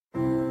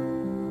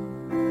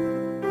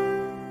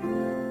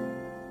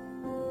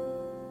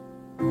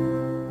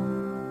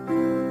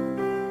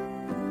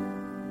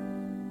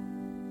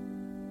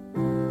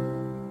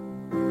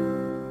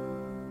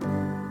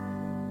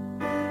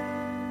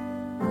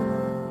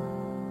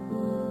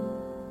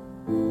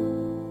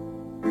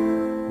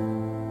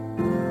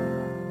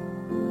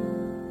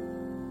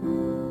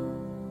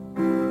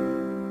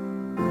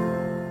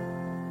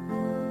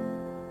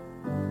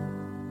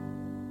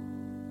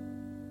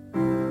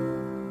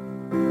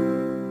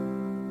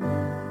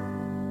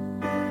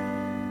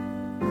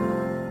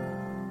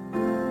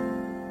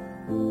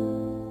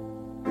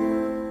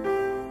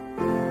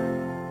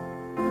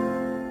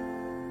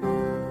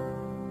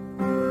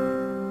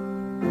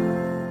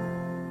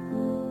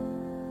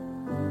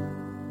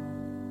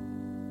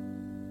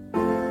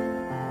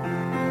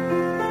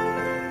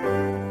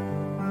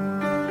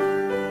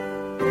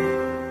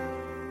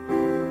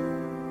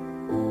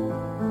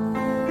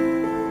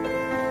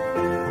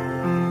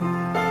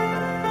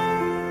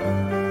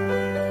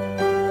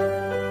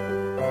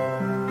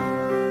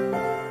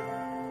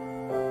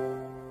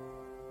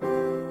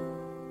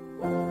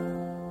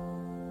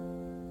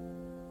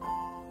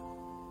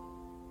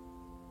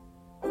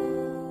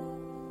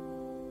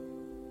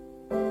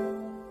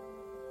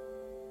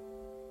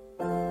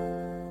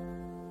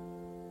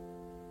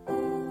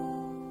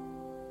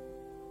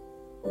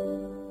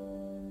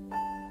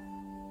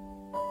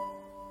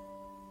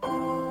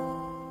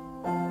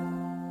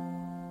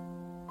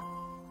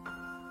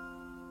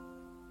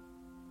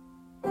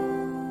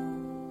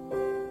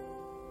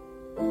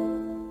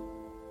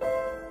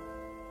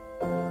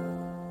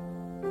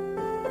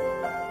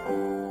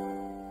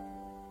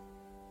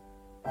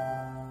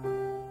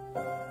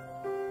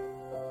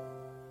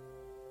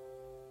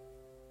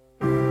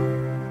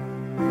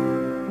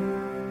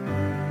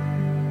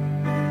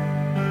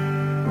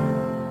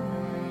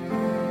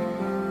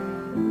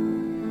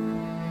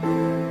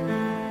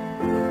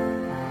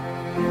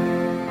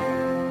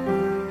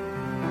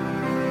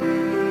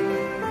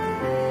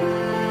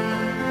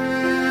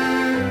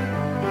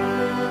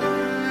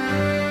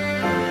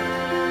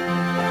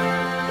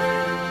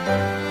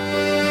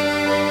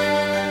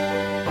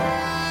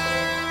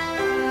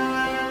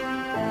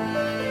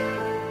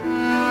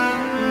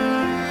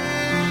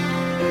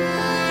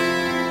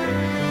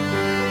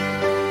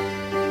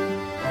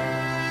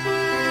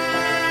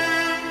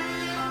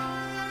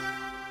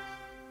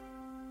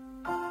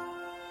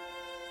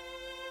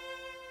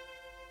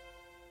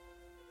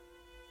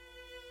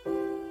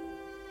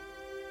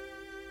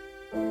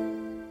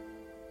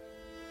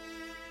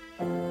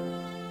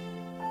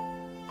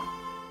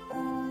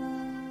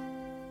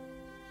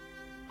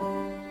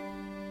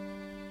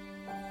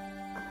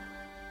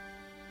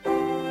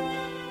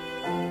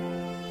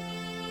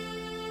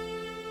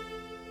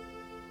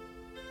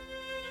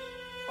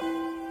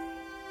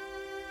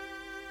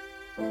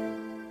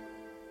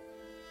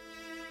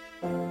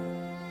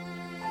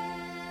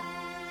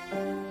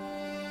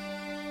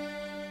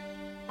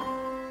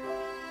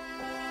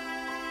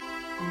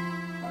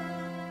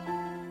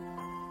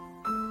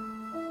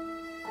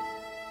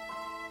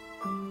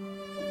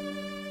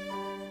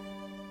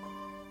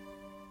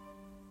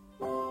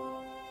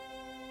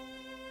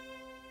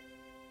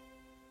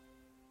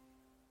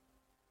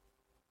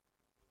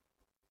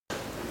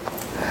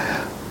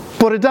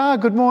Bore da,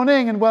 good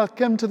morning and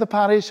welcome to the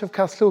parish of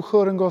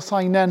Caslwchwr and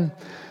Gorsainen.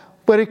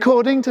 We're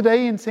recording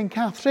today in St.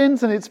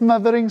 Catherine's and it's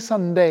Mothering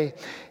Sunday.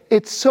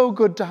 It's so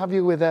good to have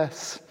you with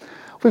us.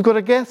 We've got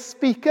a guest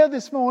speaker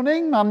this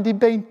morning, Mandy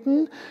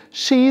Bainton.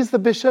 She's the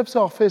Bishop's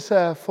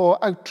Officer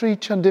for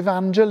Outreach and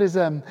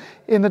Evangelism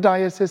in the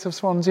Diocese of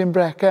Swansea and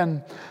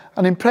Brecon.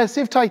 An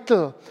impressive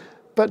title,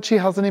 but she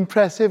has an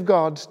impressive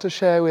God to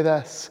share with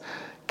us.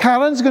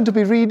 Karen's going to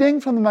be reading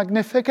from the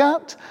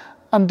Magnificat,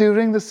 and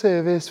during the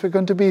service we're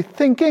going to be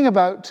thinking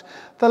about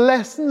the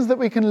lessons that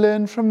we can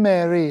learn from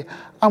Mary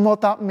and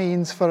what that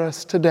means for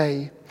us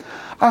today.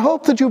 I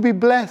hope that you'll be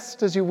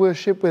blessed as you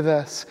worship with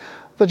us,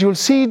 that you'll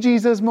see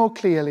Jesus more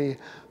clearly,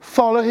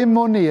 follow him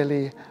more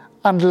nearly,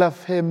 and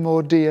love him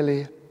more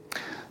dearly.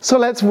 So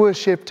let's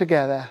worship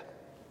together.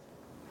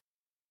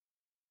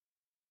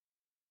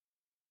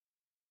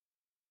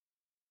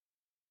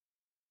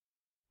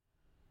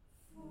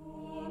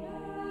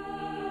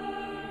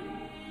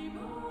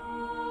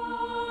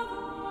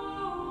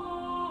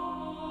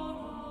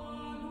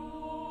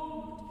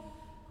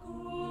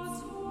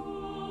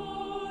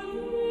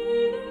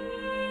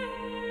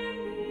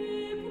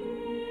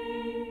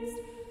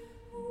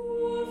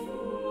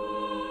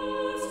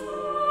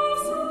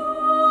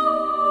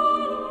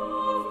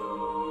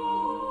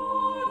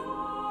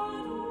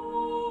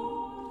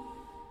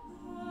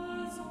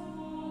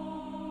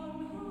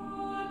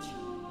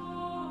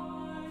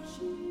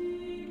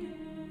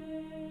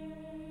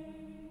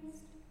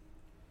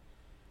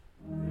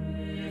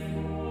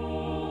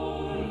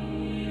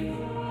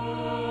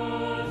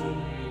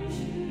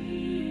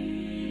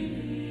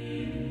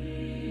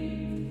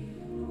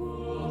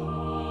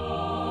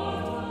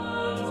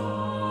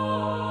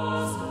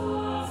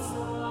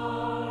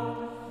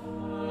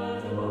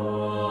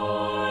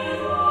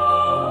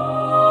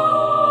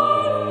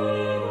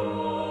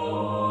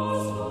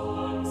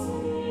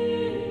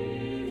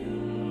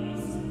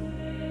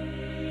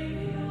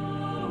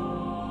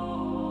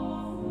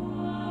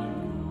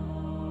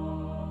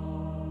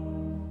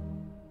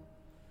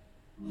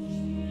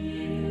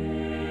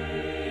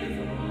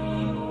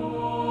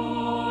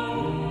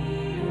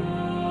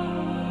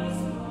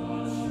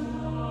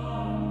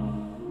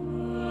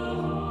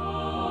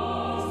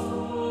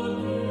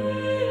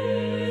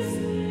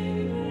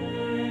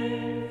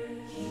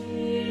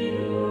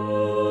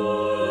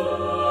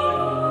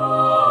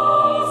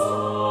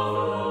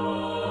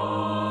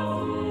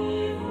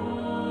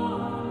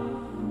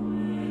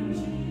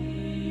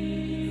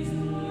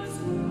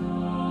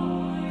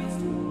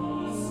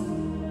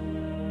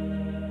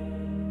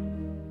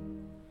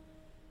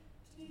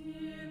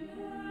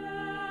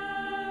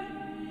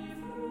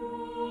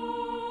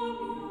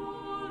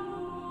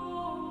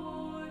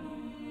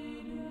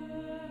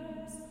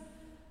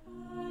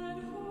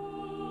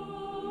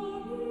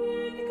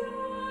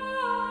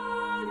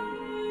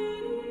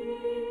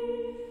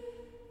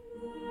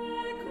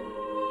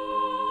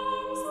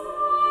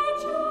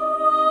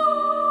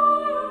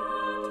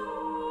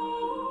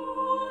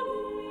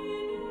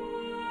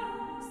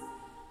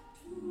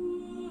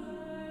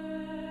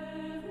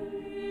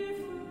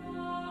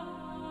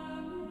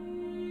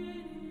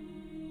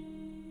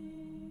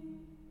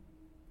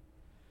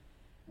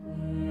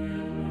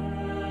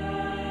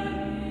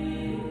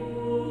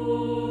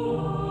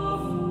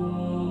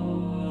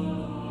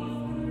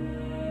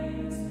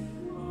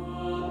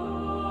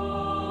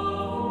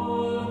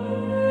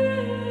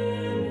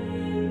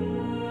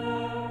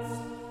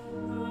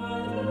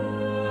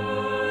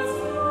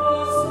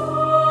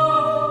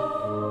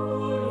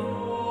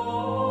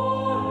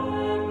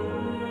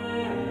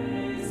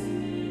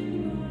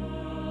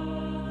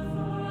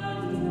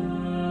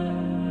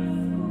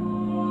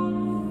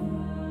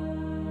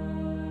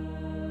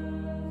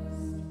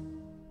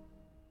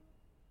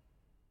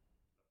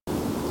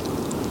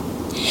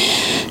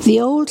 The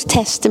Old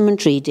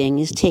Testament reading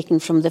is taken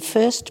from the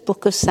first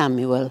book of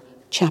Samuel,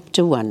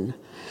 chapter 1,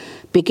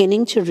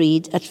 beginning to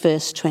read at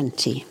verse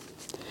 20.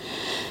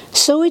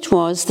 So it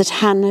was that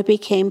Hannah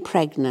became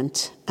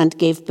pregnant and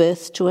gave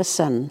birth to a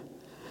son.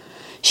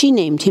 She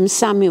named him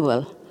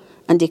Samuel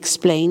and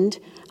explained,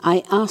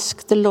 "I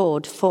asked the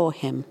Lord for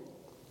him."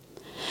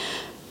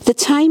 The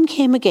time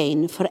came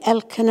again for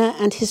Elkanah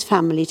and his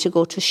family to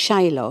go to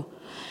Shiloh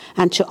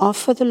and to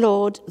offer the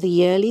Lord the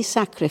yearly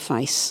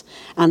sacrifice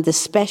and the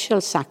special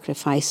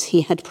sacrifice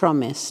he had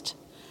promised.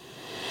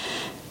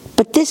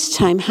 But this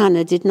time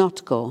Hannah did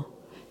not go.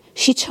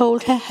 She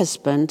told her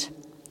husband,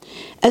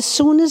 "As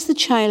soon as the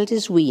child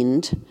is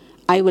weaned,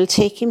 I will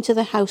take him to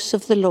the house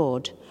of the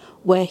Lord,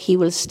 where he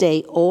will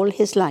stay all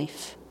his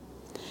life."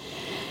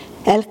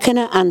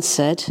 Elkanah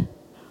answered,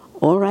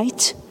 "All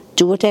right,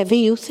 do whatever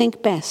you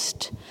think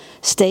best.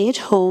 Stay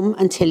at home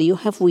until you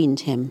have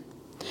weaned him.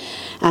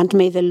 And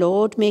may the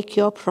Lord make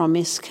your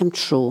promise come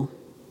true."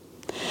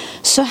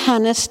 So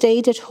Hannah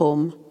stayed at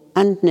home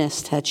and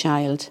nursed her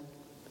child.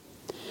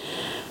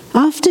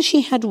 After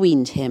she had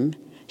weaned him,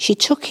 she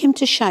took him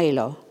to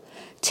Shiloh,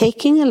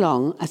 taking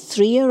along a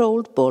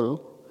 3-year-old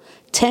bull,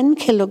 10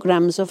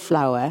 kilograms of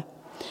flour,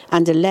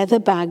 and a leather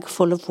bag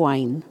full of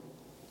wine.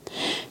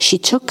 She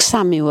took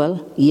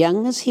Samuel,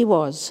 young as he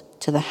was,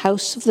 to the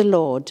house of the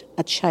Lord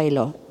at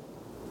Shiloh.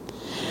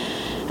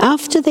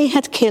 After they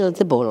had killed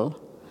the bull,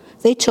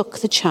 they took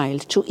the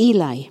child to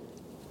Eli.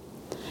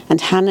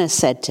 And Hannah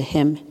said to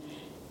him,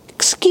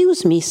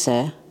 "Excuse me,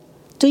 sir,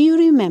 do you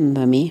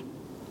remember me?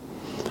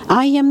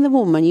 I am the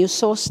woman you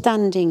saw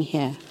standing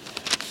here,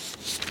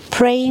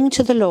 praying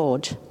to the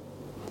Lord,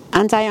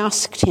 and I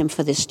asked him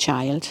for this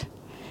child,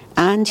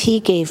 and he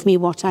gave me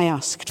what I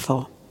asked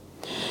for.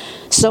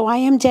 So I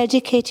am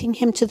dedicating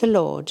him to the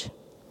Lord.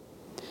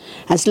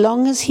 As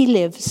long as he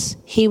lives,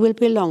 he will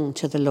belong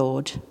to the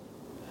Lord."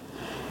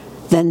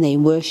 Then they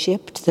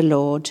worshipped the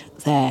Lord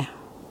there.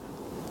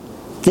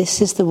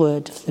 This is the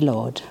word of the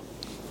Lord.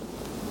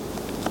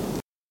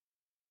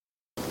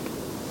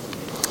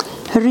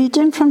 A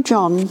reading from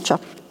John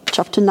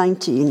chapter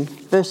 19,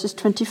 verses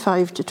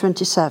 25 to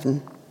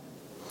 27.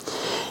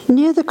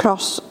 Near the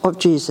cross of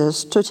Jesus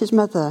stood his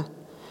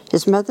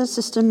mother's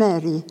sister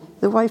Mary,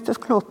 the wife of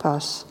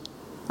Clopas,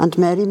 and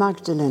Mary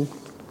Magdalene.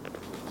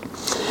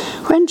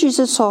 When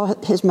Jesus saw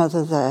his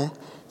mother there,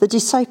 the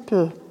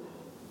disciple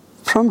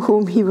from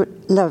whom he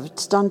loved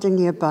standing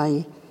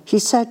nearby, he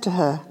said to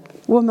her,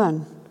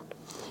 "Woman,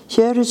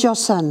 here is your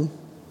son."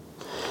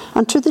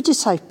 And to the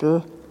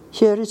disciple,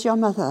 "Here is your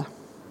mother."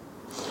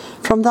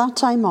 From that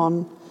time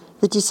on,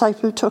 the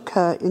disciple took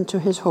her into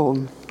his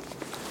home.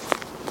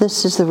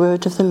 This is the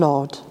word of the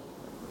Lord.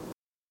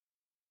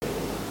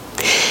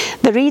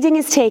 The reading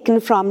is taken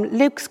from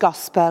Luke's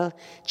Gospel,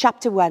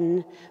 chapter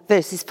 1,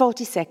 verses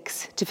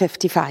 46 to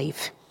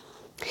 55.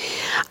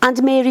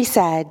 And Mary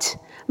said,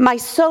 "My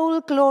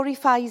soul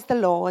glorifies the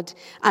Lord,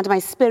 and my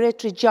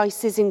spirit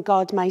rejoices in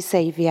God my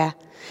Saviour,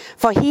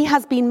 for he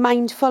has been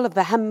mindful of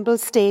the humble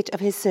state of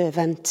his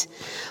servant.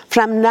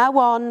 From now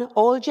on,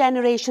 all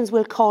generations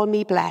will call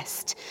me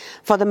blessed,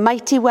 for the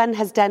Mighty One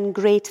has done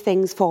great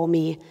things for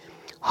me.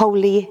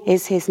 Holy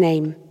is his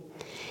name.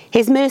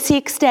 His mercy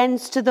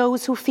extends to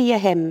those who fear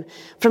him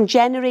from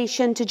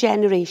generation to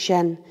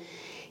generation.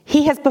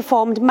 He has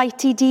performed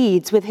mighty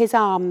deeds with his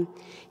arm.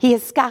 He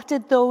has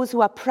scattered those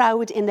who are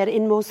proud in their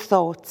inmost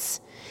thoughts.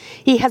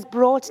 He has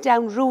brought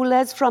down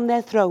rulers from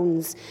their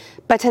thrones,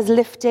 but has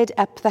lifted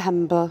up the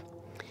humble.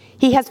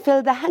 He has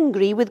filled the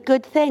hungry with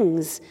good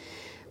things,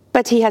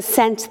 but he has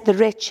sent the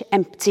rich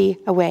empty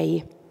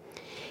away.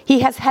 He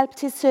has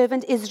helped his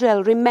servant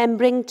Israel,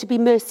 remembering to be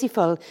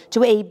merciful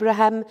to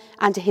Abraham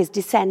and to his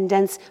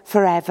descendants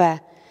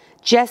forever,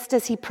 just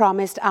as he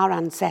promised our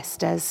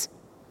ancestors."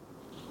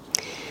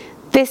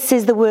 This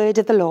is the word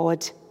of the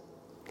Lord.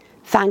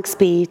 Thanks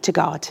be to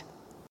God.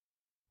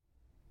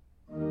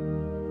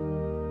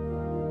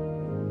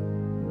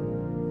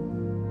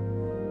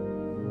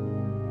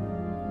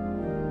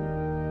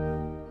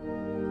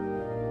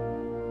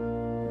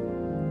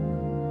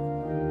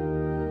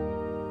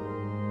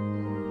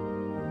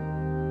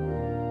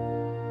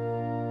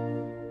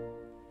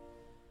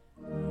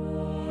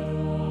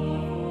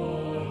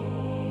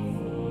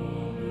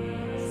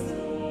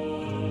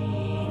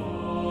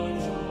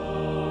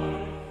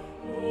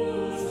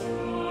 Whose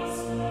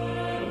trust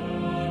very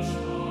much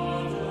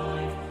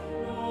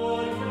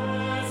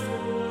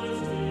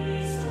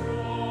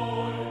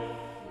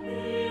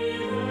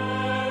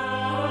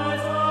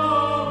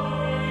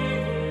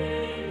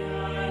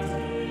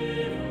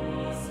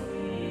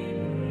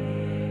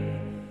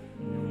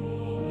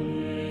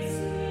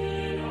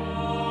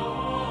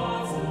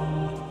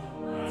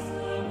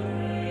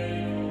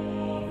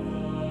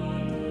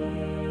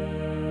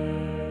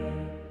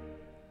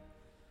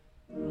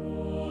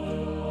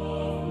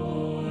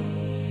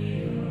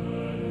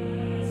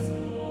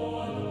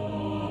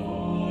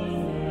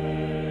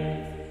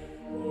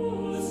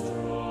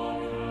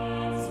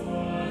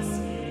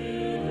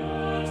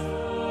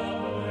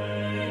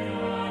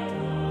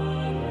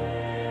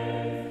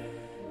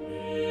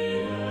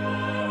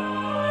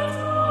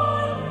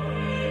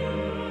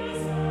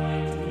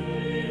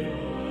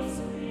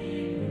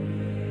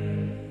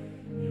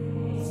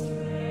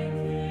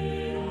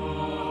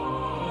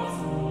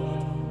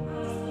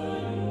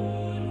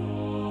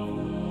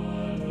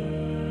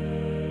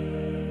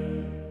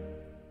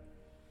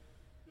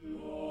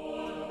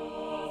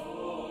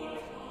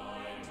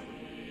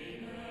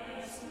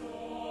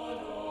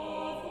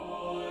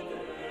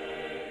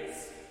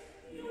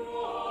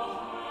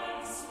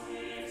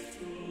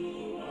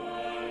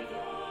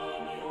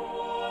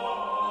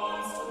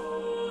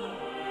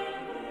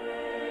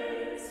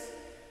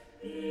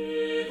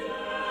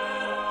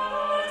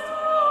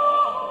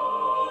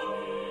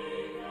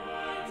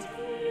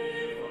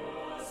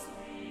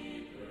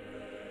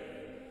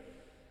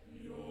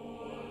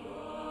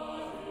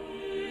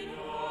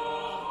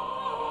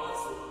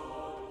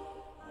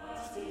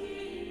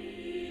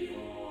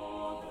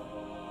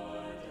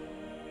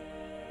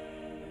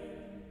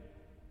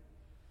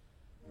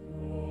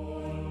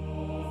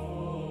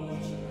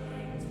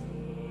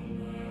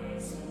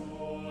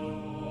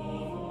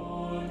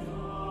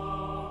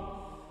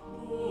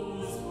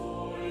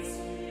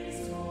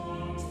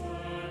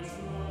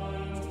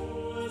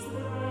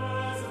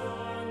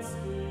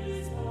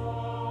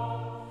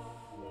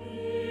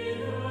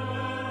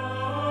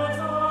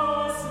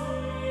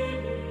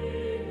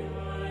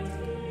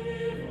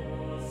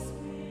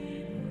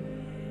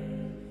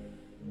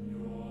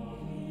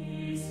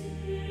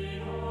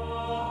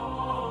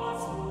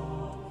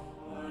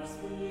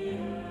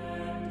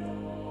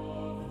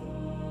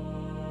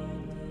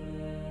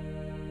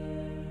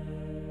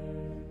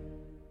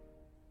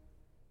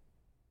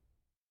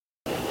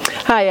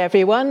Hi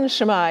everyone,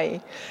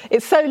 Shemai.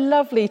 It's so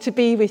lovely to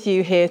be with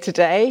you here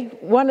today.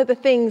 One of the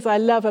things I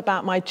love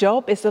about my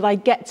job is that I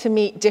get to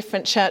meet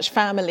different church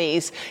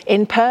families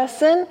in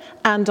person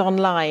and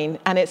online,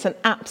 and it's an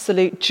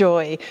absolute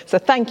joy. So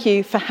thank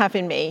you for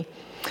having me.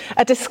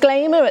 A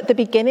disclaimer at the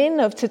beginning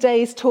of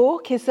today's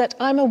talk is that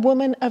I'm a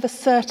woman of a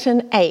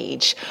certain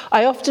age.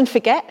 I often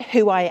forget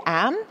who I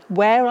am,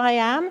 where I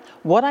am,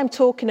 what I'm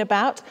talking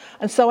about,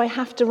 and so I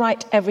have to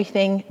write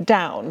everything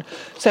down.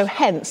 So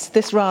hence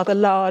this rather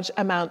large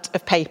amount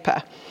of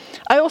paper.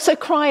 I also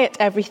cry at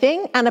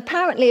everything, and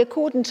apparently,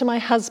 according to my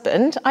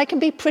husband, I can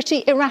be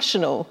pretty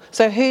irrational.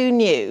 So who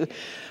knew?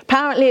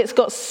 Apparently it's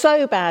got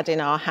so bad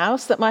in our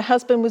house that my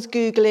husband was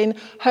Googling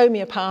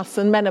homeopaths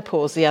and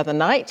menopause the other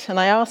night, and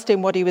I asked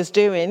him what he was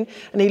doing,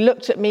 and he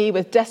looked at me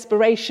with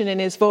desperation in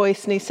his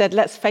voice and he said,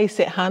 "Let's face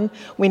it, hun,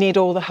 we need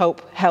all the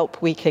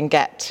help we can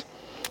get."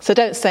 So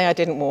don't say I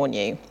didn't warn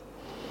you.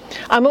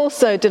 I'm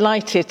also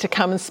delighted to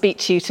come and speak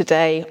to you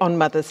today on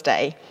Mother's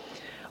Day,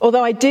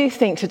 although I do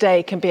think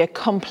today can be a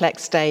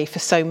complex day for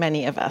so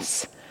many of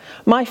us.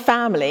 My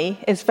family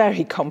is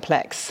very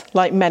complex,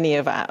 like many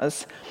of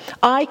ours.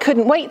 I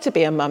couldn't wait to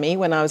be a mummy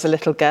when I was a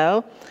little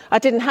girl. I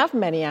didn't have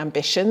many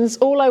ambitions.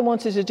 All I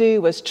wanted to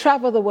do was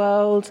travel the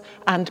world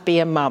and be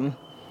a mum.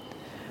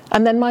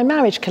 And then my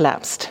marriage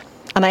collapsed,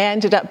 and I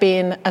ended up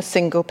being a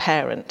single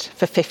parent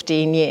for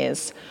 15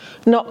 years.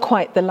 Not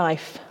quite the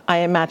life I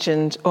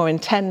imagined or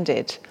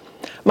intended.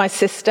 My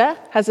sister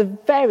has a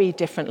very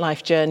different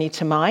life journey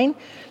to mine.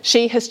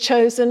 She has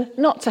chosen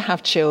not to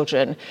have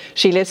children.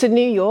 She lives in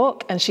New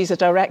York and she's a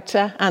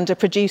director and a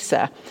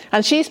producer.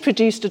 And she's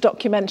produced a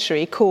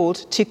documentary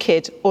called To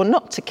Kid or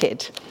Not to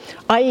Kid.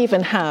 I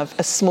even have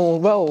a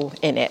small role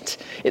in it.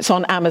 It's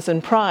on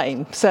Amazon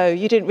Prime. So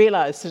you didn't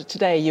realise that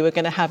today you were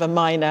going to have a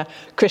minor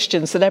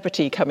Christian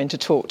celebrity come in to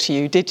talk to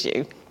you, did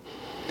you?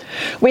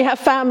 We have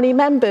family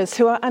members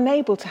who are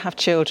unable to have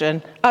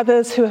children,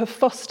 others who have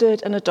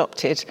fostered and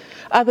adopted,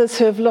 others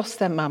who have lost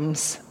their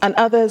mums, and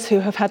others who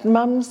have had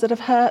mums that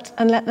have hurt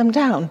and let them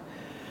down.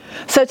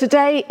 So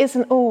today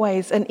isn't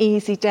always an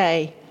easy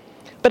day,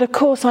 but of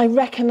course I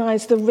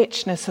recognise the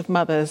richness of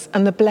mothers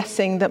and the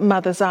blessing that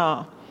mothers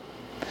are.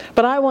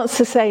 But I want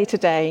to say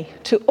today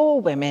to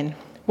all women,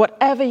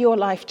 whatever your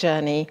life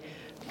journey,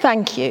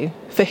 thank you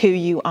for who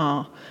you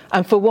are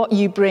and for what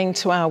you bring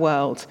to our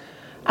world.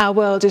 Our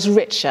world is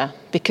richer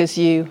because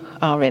you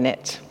are in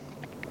it.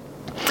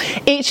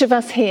 Each of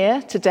us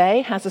here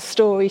today has a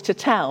story to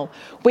tell.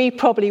 We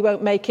probably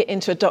won't make it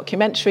into a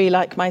documentary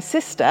like my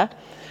sister,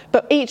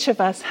 but each of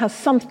us has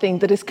something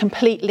that is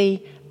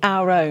completely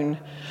our own.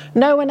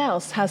 No one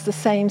else has the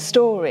same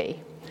story.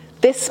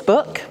 This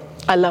book,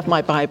 I love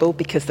my Bible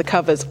because the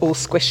cover's all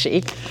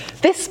squishy.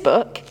 This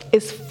book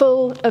is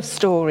full of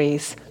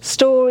stories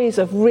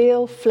of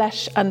real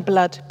flesh and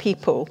blood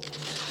people.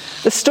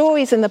 The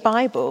stories in the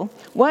Bible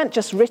weren't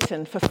just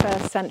written for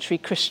first century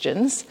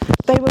Christians,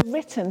 they were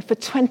written for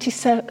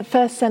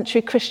 21st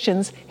century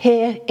Christians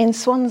here in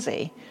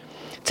Swansea,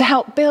 to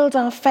help build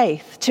our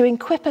faith, to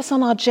equip us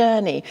on our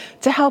journey,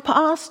 to help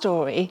our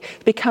story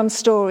become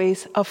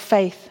stories of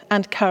faith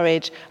and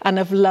courage and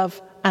of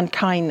love and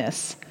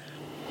kindness.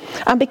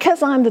 And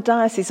because I'm the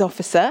diocese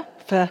officer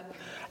for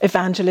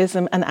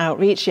evangelism and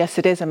outreach, yes,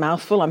 it is a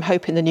mouthful, I'm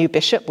hoping the new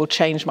bishop will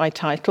change my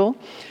title,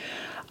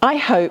 I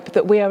hope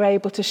that we are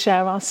able to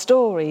share our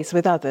stories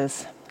with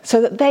others so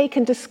that they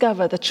can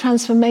discover the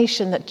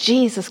transformation that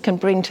Jesus can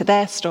bring to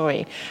their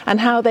story and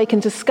how they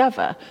can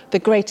discover the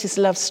greatest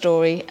love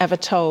story ever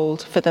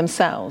told for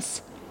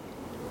themselves.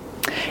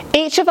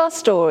 Each of our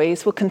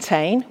stories will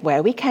contain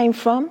where we came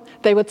from.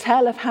 They will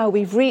tell of how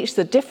we've reached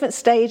the different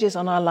stages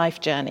on our life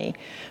journey.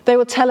 They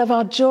will tell of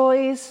our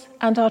joys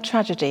and our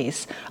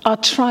tragedies, our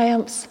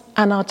triumphs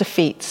and our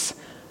defeats,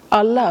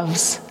 our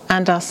loves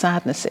and our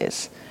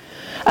sadnesses.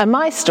 And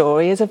my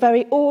story is a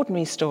very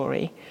ordinary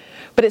story,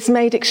 but it's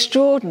made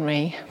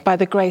extraordinary by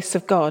the grace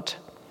of God.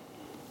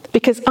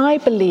 Because I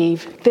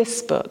believe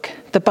this book,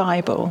 the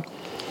Bible,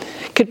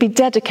 could be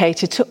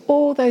dedicated to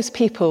all those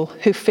people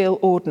who feel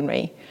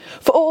ordinary,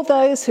 for all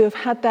those who have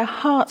had their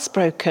hearts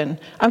broken,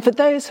 and for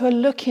those who are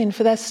looking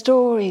for their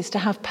stories to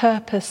have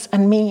purpose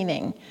and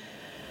meaning.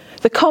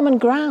 The common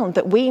ground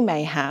that we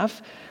may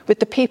have with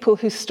the people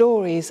whose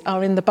stories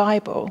are in the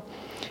Bible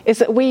is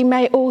that we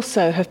may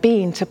also have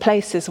been to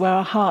places where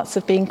our hearts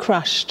have been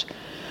crushed,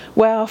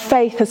 where our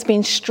faith has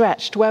been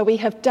stretched, where we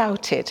have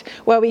doubted,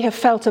 where we have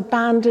felt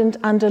abandoned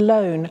and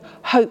alone,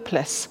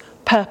 hopeless,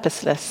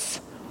 purposeless.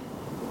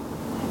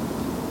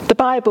 The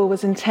Bible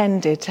was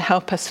intended to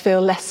help us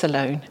feel less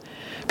alone,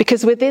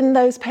 because within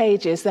those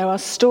pages there are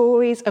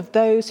stories of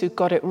those who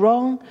got it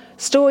wrong,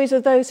 stories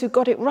of those who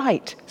got it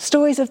right,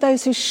 stories of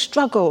those who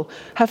struggle,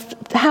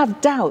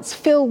 have doubts,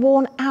 feel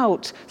worn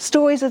out,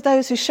 stories of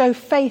those who show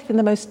faith in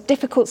the most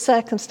difficult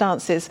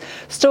circumstances,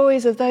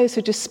 stories of those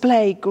who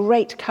display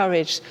great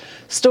courage,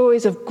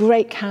 stories of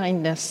great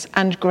kindness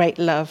and great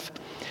love,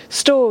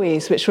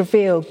 stories which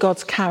reveal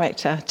God's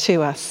character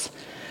to us,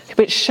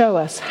 which show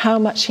us how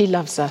much he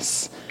loves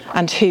us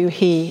and who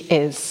he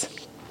is.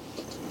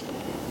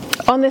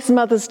 On this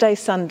Mother's Day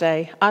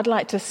Sunday, I'd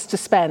like us to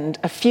spend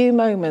a few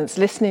moments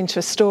listening to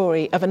a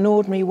story of an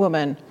ordinary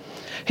woman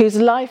whose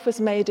life was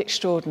made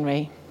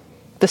extraordinary.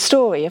 The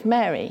story of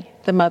Mary,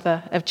 the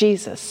mother of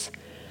Jesus.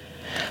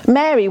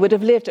 Mary would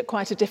have lived at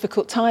quite a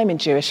difficult time in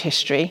Jewish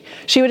history.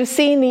 She would have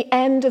seen the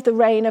end of the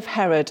reign of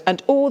Herod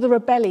and all the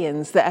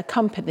rebellions that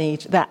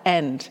accompanied that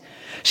end.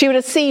 She would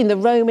have seen the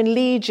Roman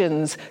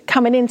legions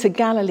coming into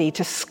Galilee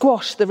to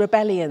squash the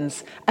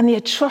rebellions and the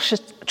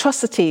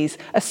atrocities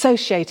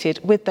associated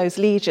with those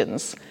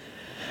legions.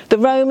 The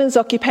Romans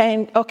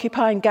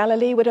occupying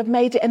Galilee would have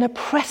made it an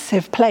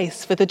oppressive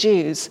place for the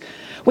Jews.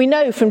 We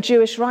know from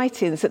Jewish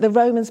writings that the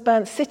Romans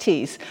burnt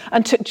cities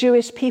and took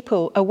Jewish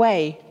people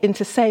away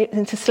into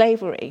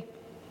slavery.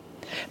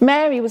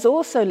 Mary was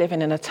also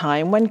living in a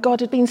time when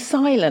God had been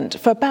silent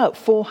for about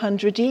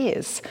 400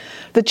 years.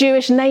 The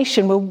Jewish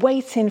nation were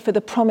waiting for the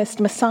promised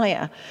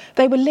Messiah.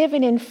 They were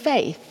living in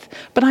faith,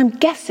 but I'm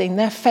guessing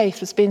their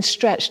faith was being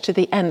stretched to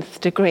the nth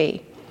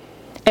degree.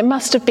 It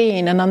must have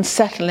been an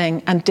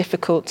unsettling and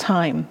difficult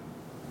time.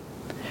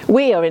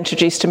 We are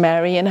introduced to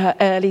Mary in her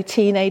early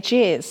teenage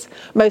years.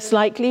 Most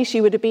likely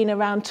she would have been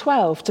around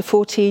 12 to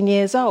 14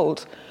 years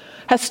old.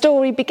 Her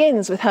story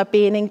begins with her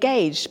being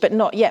engaged but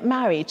not yet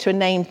married to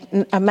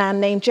a man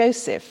named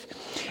Joseph.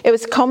 It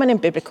was common in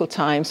biblical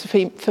times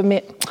for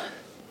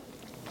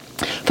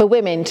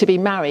women to be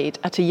married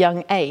at a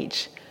young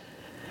age.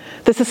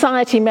 The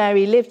society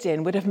Mary lived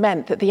in would have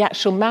meant that the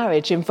actual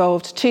marriage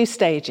involved two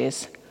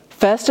stages.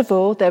 First of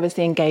all, there was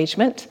the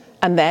engagement,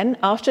 and then,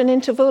 after an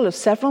interval of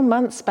several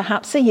months,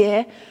 perhaps a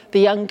year,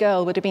 the young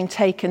girl would have been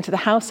taken to the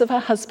house of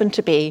her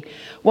husband-to-be.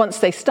 Once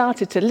they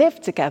started to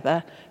live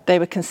together, they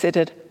were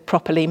considered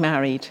properly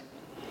married.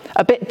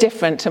 A bit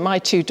different to my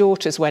two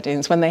daughters'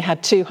 weddings when they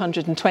had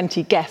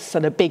 220 guests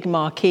and a big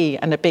marquee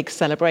and a big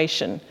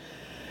celebration.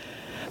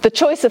 The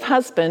choice of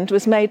husband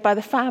was made by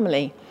the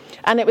family,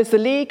 and it was the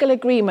legal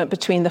agreement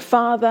between the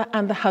father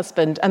and the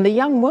husband, and the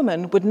young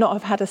woman would not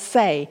have had a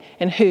say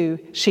in who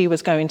she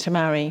was going to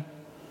marry.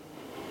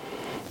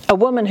 A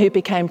woman who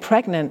became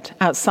pregnant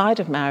outside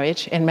of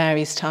marriage in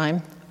Mary's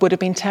time would have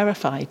been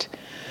terrified.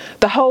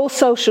 The whole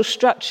social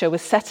structure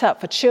was set up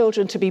for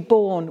children to be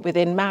born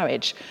within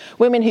marriage.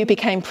 Women who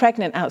became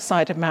pregnant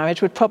outside of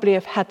marriage would probably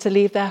have had to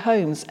leave their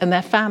homes and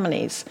their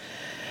families.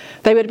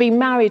 They would have been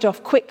married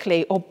off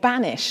quickly or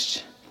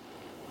banished.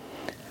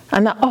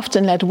 And that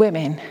often led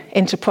women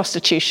into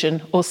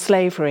prostitution or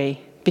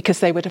slavery because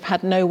they would have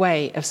had no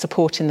way of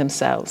supporting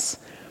themselves.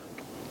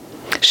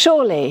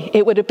 Surely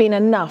it would have been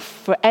enough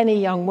for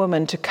any young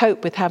woman to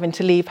cope with having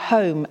to leave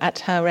home at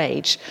her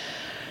age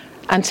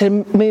and to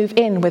move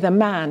in with a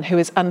man who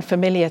is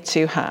unfamiliar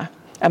to her,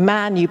 a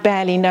man you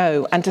barely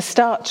know, and to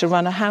start to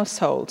run a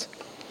household.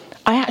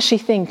 I actually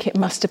think it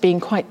must have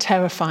been quite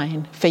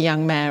terrifying for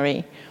young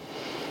Mary.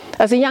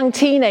 As a young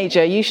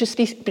teenager, you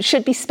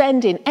should be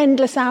spending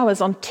endless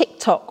hours on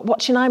TikTok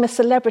watching I'm a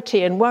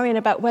Celebrity and worrying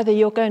about whether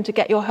you're going to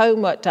get your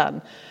homework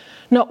done,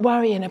 not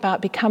worrying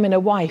about becoming a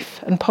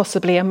wife and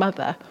possibly a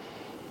mother.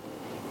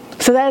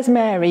 So there's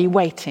Mary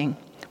waiting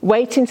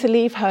to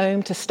leave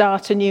home to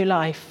start a new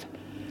life.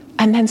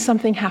 And then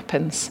something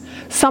happens.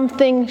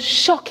 Something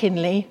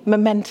shockingly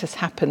momentous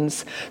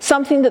happens.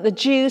 Something that the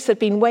Jews had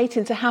been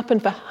waiting to happen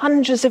for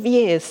hundreds of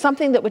years.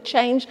 Something that would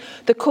change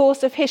the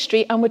course of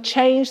history and would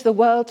change the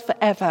world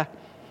forever.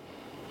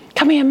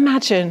 Can we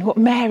imagine what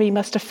Mary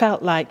must have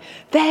felt like?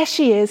 There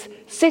she is,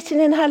 sitting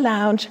in her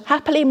lounge,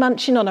 happily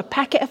munching on a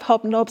packet of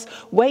Hobnobs,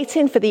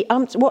 watching for the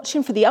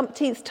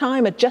umpteenth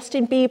time a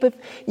Justin Bieber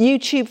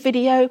YouTube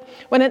video,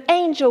 when an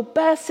angel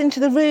bursts into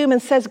the room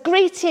and says,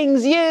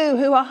 "Greetings, you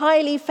who are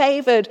highly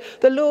favoured,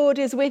 the Lord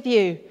is with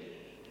you."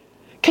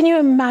 Can you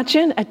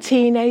imagine a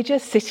teenager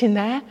sitting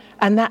there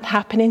and that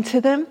happening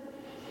to them?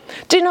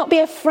 "Do not be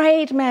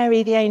afraid,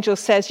 Mary," the angel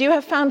says. "You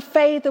have found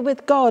favour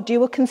with God. You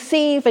will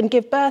conceive and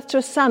give birth to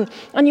a son,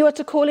 and you are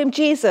to call him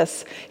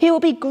Jesus. He will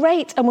be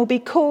great and will be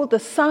called the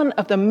Son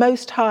of the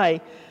Most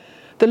High.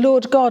 The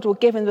Lord God will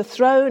give him the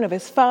throne of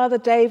his father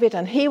David,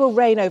 and he will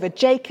reign over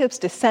Jacob's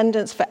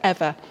descendants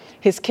forever.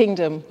 His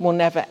kingdom will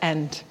never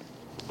end."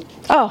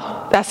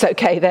 "Oh, that's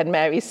okay then,"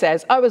 Mary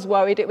says. "I was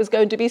worried it was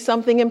going to be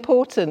something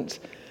important."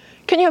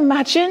 Can you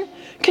imagine?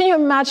 Can you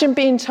imagine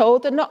being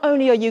told that not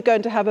only are you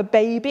going to have a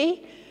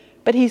baby,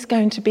 but he's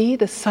going to be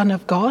the Son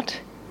of God?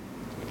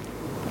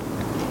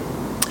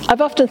 I've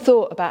often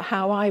thought about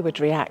how I would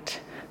react.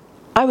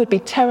 I would be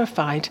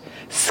terrified,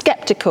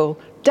 sceptical,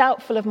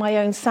 doubtful of my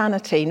own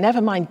sanity,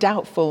 never mind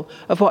doubtful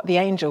of what the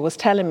angel was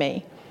telling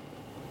me.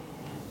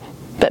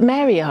 But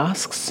Mary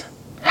asks,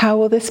 "How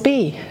will this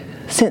be,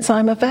 since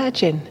I'm a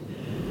virgin?"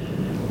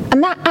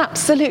 And that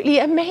absolutely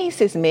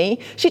amazes me.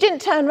 She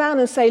didn't turn around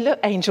and say, "Look,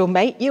 angel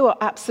mate, you are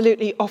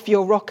absolutely off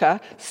your rocker,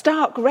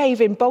 stark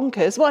raving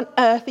bonkers. What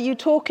on earth are you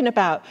talking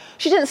about?"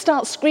 She didn't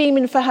start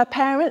screaming for her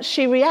parents.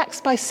 She reacts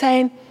by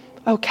saying,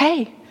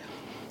 "Okay,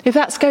 if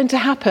that's going to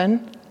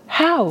happen,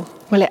 how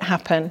will it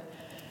happen?"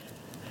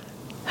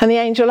 And the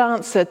angel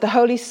answered, "The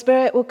Holy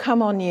Spirit will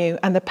come on you,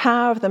 and the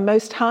power of the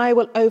Most High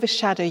will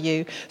overshadow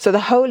you. So the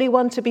Holy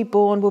One to be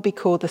born will be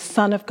called the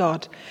Son of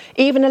God.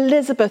 Even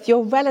Elizabeth,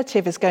 your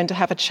relative, is going to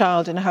have a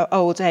child in her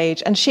old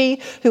age, and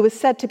she who was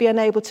said to be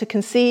unable to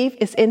conceive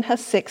is in her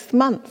 6th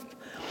month.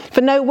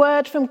 For no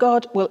word from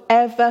God will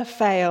ever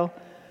fail."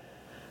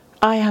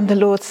 "I am the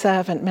Lord's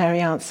servant," Mary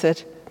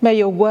answered. "May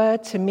your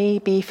word to me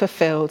be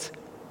fulfilled."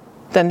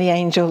 Then the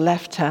angel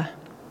left her.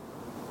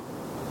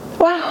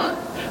 Wow,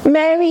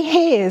 Mary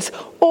hears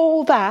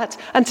all that,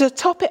 and to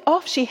top it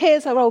off, she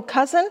hears her old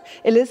cousin,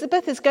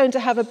 Elizabeth, is going to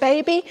have a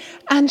baby,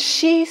 and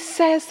she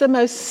says the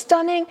most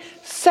stunning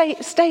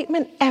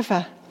statement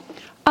ever.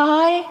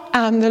 "I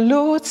am the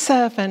Lord's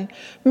servant.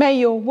 May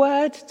your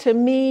word to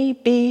me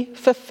be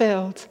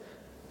fulfilled."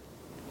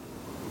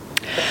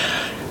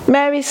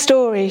 Mary's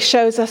story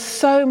shows us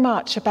so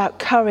much about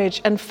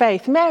courage and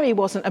faith. Mary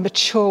wasn't a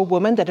mature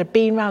woman that had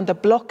been round the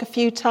block a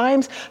few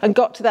times and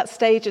got to that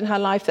stage in her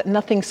life that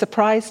nothing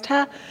surprised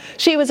her.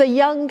 She was a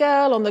young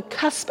girl on the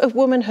cusp of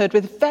womanhood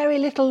with very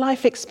little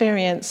life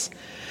experience.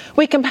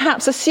 We can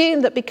perhaps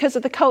assume that because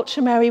of the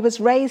culture Mary was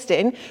raised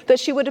in, that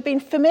she would have been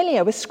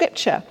familiar with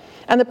Scripture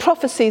and the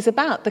prophecies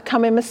about the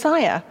coming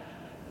Messiah.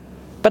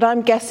 But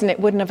I'm guessing it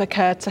wouldn't have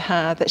occurred to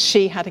her that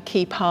she had a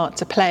key part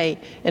to play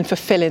in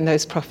fulfilling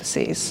those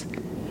prophecies.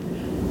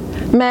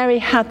 Mary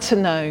had to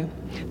know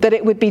that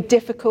it would be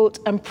difficult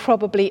and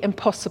probably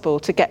impossible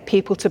to get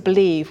people to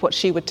believe what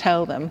she would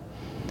tell them.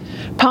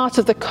 Part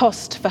of the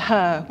cost for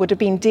her would have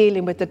been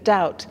dealing with the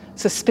doubt,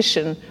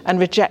 suspicion, and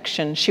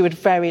rejection she would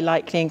very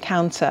likely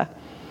encounter.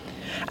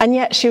 And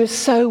yet she was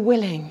so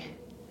willing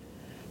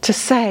to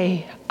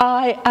say,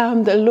 "I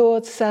am the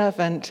Lord's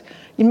servant.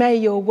 May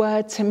your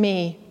word to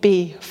me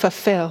be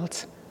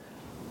fulfilled."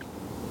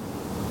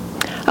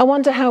 I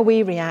wonder how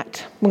we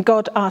react when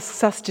God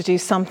asks us to do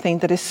something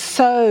that is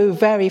so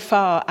very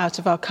far out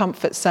of our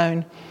comfort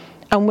zone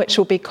and which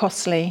will be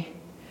costly.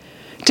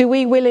 Do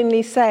we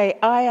willingly say,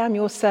 "I am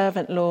your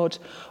servant, Lord"?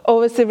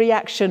 Or is the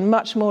reaction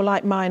much more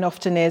like mine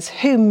often is,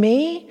 "Who,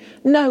 me?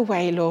 No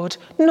way, Lord,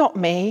 not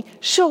me.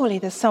 Surely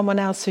there's someone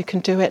else who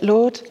can do it,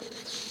 Lord."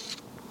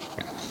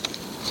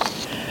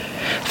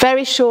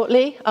 Very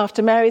shortly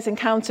after Mary's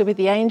encounter with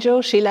the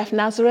angel, she left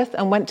Nazareth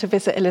and went to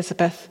visit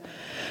Elizabeth.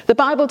 The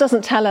Bible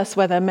doesn't tell us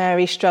whether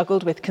Mary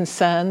struggled with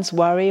concerns,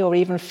 worry, or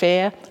even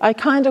fear. I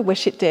kind of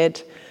wish it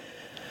did.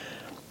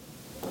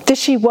 Did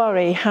she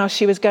worry how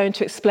she was going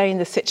to explain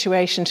the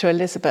situation to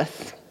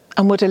Elizabeth?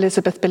 And would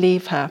Elizabeth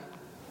believe her?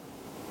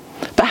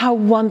 But how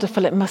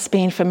wonderful it must have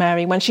been for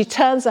Mary when she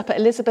turns up at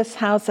Elizabeth's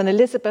house and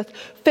Elizabeth,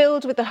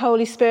 filled with the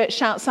Holy Spirit,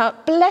 shouts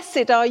out,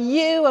 "Blessed are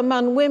you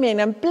among women,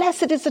 and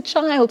blessed is the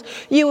child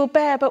you will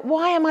bear. But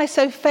why am I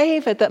so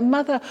favoured that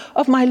mother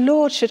of my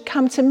Lord should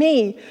come to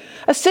me?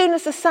 As soon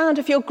as the sound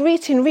of your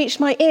greeting reached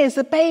my ears,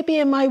 the baby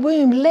in my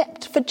womb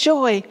leapt for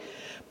joy.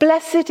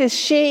 Blessed is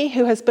she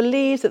who has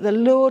believed that the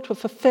Lord will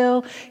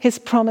fulfill his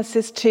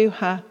promises to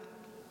her."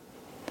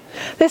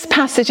 This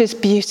passage is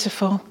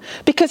beautiful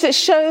because it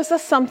shows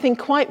us something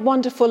quite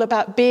wonderful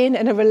about being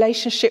in a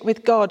relationship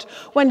with God.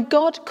 When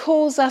God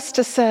calls us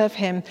to serve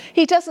him,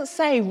 he doesn't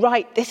say,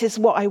 "Right, this is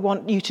what I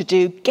want you to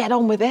do, get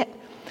on with it."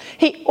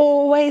 He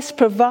always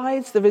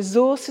provides the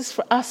resources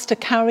for us to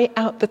carry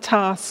out the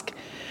task.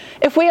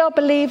 If we are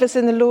believers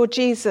in the Lord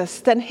Jesus,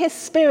 then his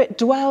Spirit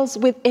dwells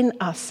within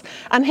us,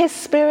 and his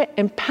Spirit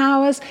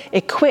empowers,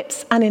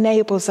 equips, and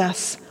enables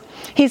us.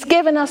 He's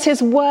given us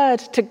his word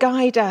to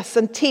guide us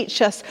and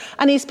teach us,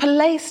 and he's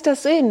placed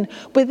us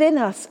within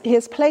us. He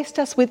has placed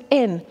us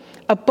within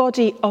a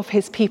body of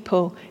his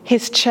people,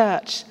 his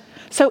church.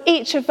 So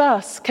each of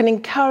us can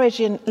encourage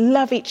and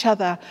love each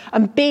other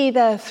and be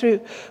there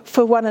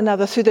for one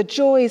another through the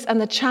joys and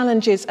the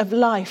challenges of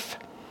life.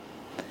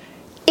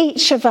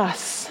 Each of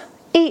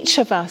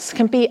us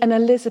can be an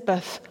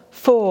Elizabeth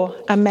for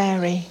a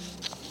Mary.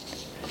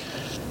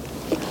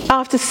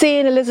 After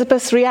seeing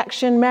Elizabeth's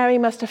reaction, Mary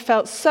must have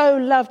felt so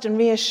loved and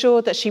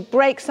reassured that she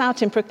breaks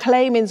out in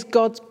proclaiming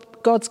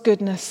God's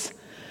goodness.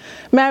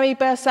 Mary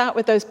bursts out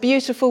with those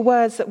beautiful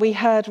words that we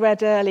heard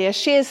read earlier.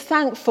 She is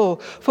thankful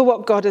for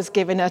what God has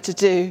given her to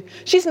do.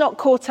 She's not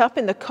caught up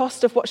in the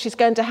cost of what she's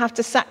going to have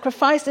to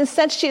sacrifice.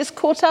 Instead, she is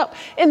caught up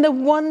in the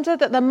wonder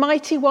that the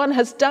Mighty One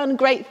has done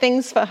great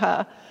things for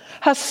her.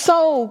 Her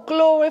soul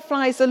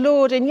glorifies the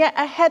Lord, and yet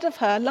ahead of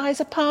her lies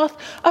a path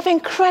of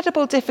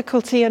incredible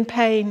difficulty and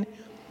pain.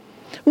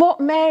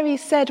 What Mary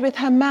said with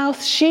her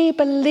mouth, she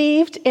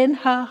believed in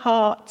her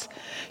heart.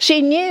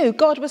 She knew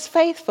God was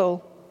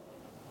faithful.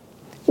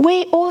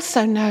 We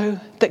also know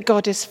that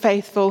God is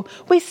faithful.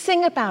 We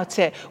sing about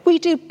it. We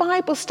do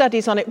Bible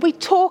studies on it. We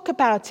talk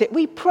about it.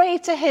 We pray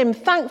to him,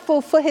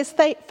 thankful for his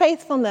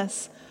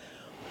faithfulness.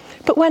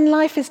 But when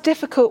life is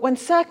difficult, when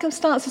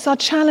circumstances are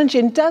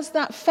challenging, does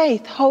that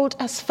faith hold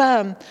us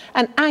firm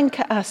and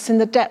anchor us in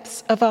the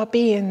depths of our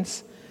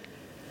beings?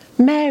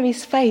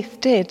 Mary's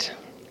faith did.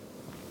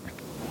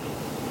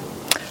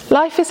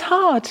 Life is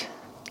hard.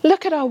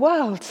 Look at our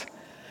world.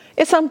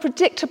 It's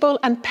unpredictable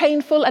and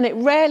painful, and it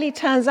rarely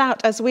turns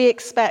out as we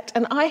expect.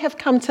 And I have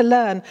come to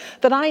learn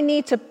that I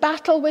need to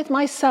battle with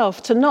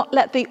myself to not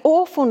let the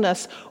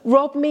awfulness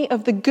rob me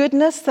of the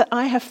goodness that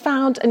I have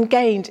found and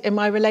gained in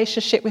my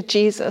relationship with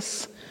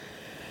Jesus.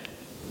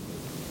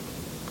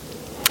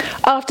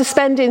 After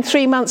spending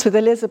 3 months with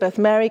Elizabeth,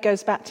 Mary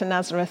goes back to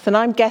Nazareth, and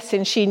I'm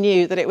guessing she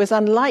knew that it was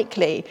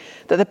unlikely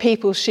that the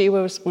people she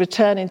was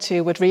returning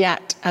to would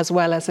react as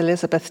well as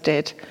Elizabeth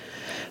did.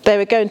 They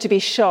were going to be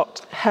shocked,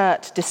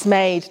 hurt,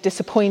 dismayed,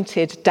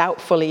 disappointed,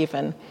 doubtful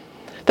even.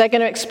 They're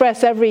going to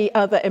express every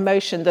other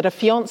emotion that a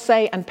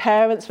fiancé and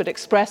parents would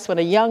express when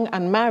a young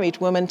unmarried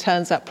woman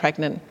turns up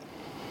pregnant.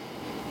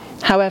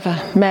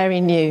 However, Mary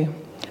knew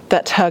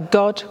that her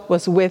God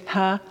was with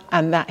her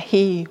and that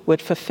he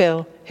would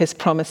fulfill his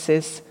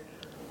promises.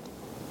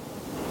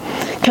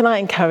 Can I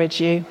encourage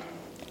you?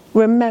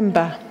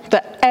 Remember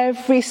that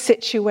every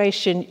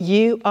situation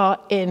you are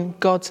in,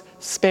 God's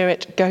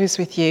Spirit goes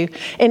with you.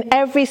 In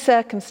every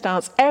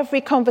circumstance,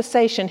 every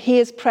conversation, he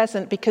is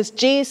present because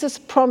Jesus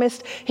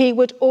promised he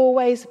would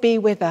always be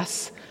with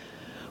us.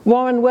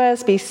 Warren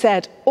Worsby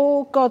said,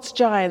 all God's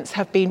giants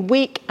have been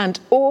weak and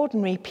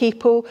ordinary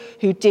people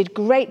who did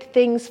great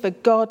things for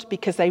God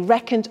because they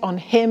reckoned on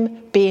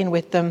him being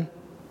with them.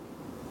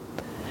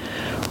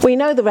 We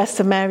know the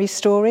rest of Mary's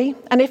story,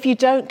 and if you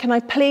don't, can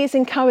I please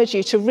encourage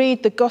you to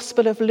read the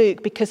Gospel of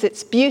Luke, because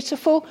it's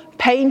beautiful,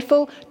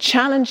 painful,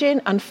 challenging,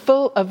 and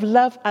full of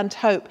love and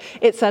hope.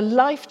 It's a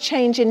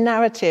life-changing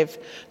narrative,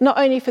 not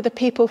only for the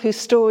people whose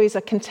stories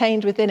are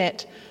contained within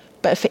it,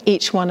 but for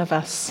each one of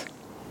us.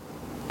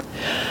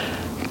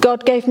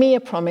 God gave me a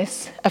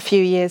promise a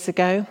few years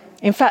ago.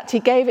 In fact, he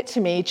gave it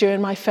to me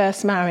during my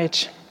first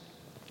marriage.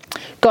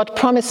 God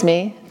promised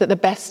me that the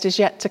best is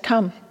yet to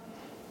come.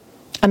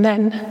 And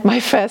then my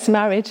first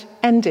marriage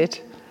ended.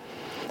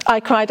 I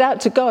cried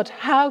out to God,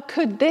 how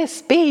could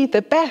this be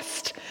the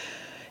best?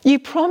 You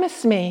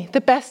promised me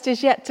the best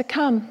is yet to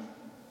come.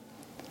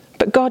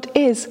 But God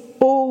is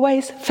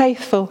always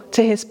faithful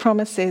to his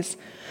promises.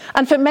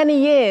 And for many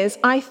years,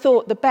 I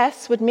thought the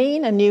best would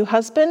mean a new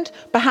husband,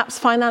 perhaps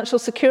financial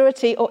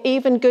security, or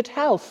even good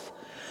health.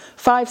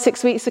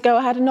 5-6 weeks ago,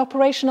 I had an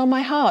operation on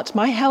my heart.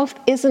 My health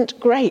isn't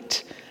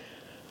great.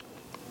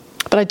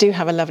 But I do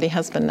have a lovely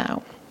husband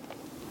now.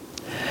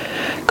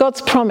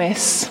 God's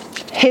promise,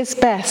 his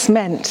best,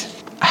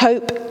 meant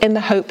hope in the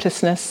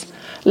hopelessness,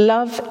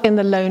 love in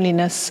the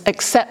loneliness,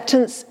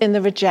 acceptance in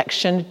the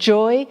rejection,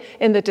 joy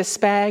in the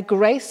despair,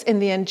 grace in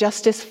the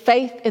injustice,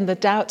 faith in the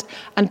doubt,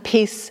 and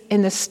peace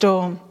in the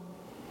storm.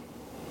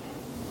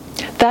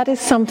 That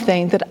is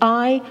something that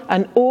I,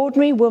 an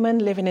ordinary woman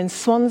living in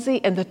Swansea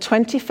in the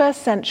 21st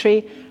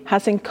century,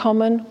 has in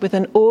common with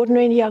an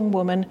ordinary young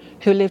woman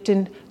who lived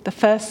in the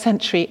 1st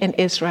century in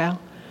Israel.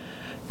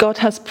 God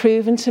has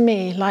proven to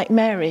me, like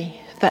Mary,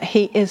 that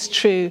he is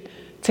true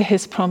to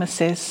his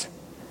promises.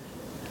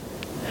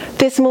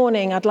 This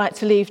morning, I'd like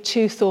to leave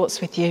 2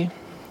 thoughts with you.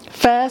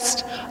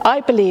 First,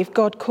 I believe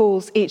God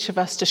calls each of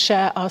us to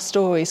share our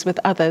stories with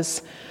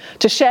others,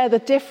 to share the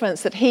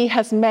difference that he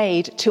has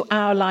made to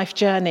our life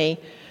journey.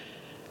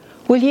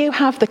 Will you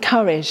have the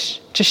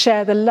courage to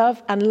share the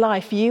love and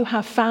life you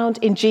have found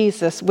in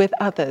Jesus with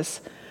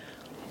others?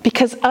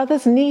 Because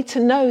others need to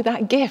know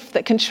that gift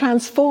that can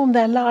transform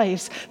their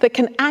lives, that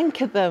can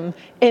anchor them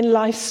in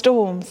life's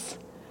storms.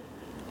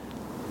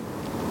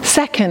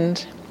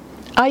 Second,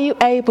 are you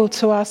able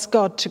to ask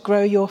God to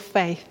grow your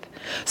faith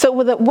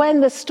so that when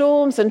the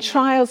storms and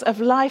trials of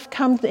life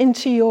come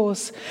into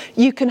yours,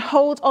 you can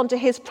hold on to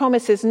his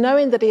promises,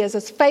 knowing that he is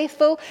as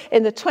faithful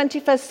in the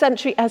 21st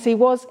century as he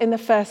was in the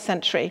 1st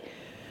century?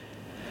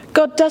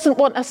 God doesn't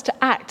want us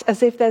to act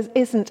as if there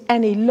isn't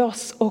any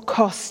loss or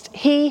cost.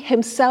 He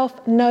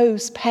himself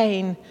knows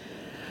pain.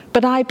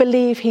 But I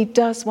believe he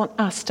does want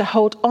us to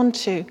hold on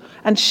to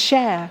and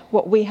share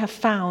what we have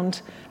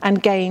found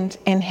and gained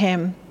in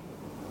him.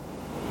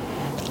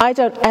 I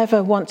don't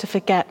ever want to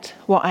forget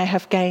what I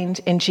have gained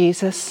in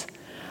Jesus.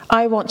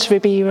 I want to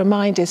be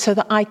reminded so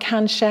that I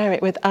can share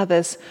it with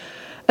others.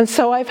 And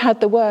so I've had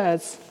the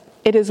words,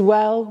 "It is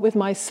well with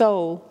my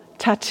soul,"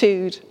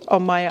 tattooed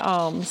on my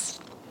arms.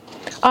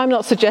 I'm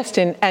not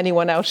suggesting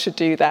anyone else should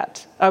do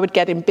that. I would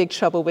get in big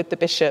trouble with the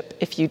bishop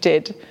if you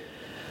did.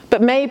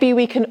 But maybe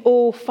we can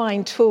all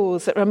find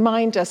tools that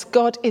remind us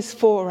God is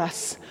for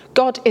us,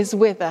 God is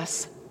with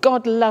us,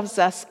 God loves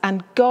us,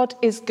 and God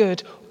is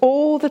good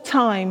all the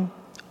time.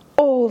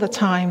 All the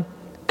time,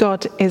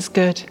 God is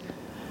good.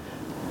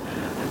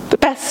 The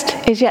best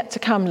is yet to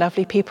come,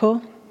 lovely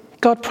people.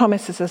 God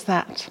promises us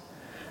that.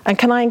 And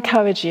can I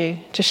encourage you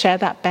to share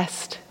that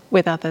best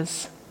with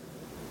others?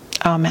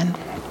 Amen.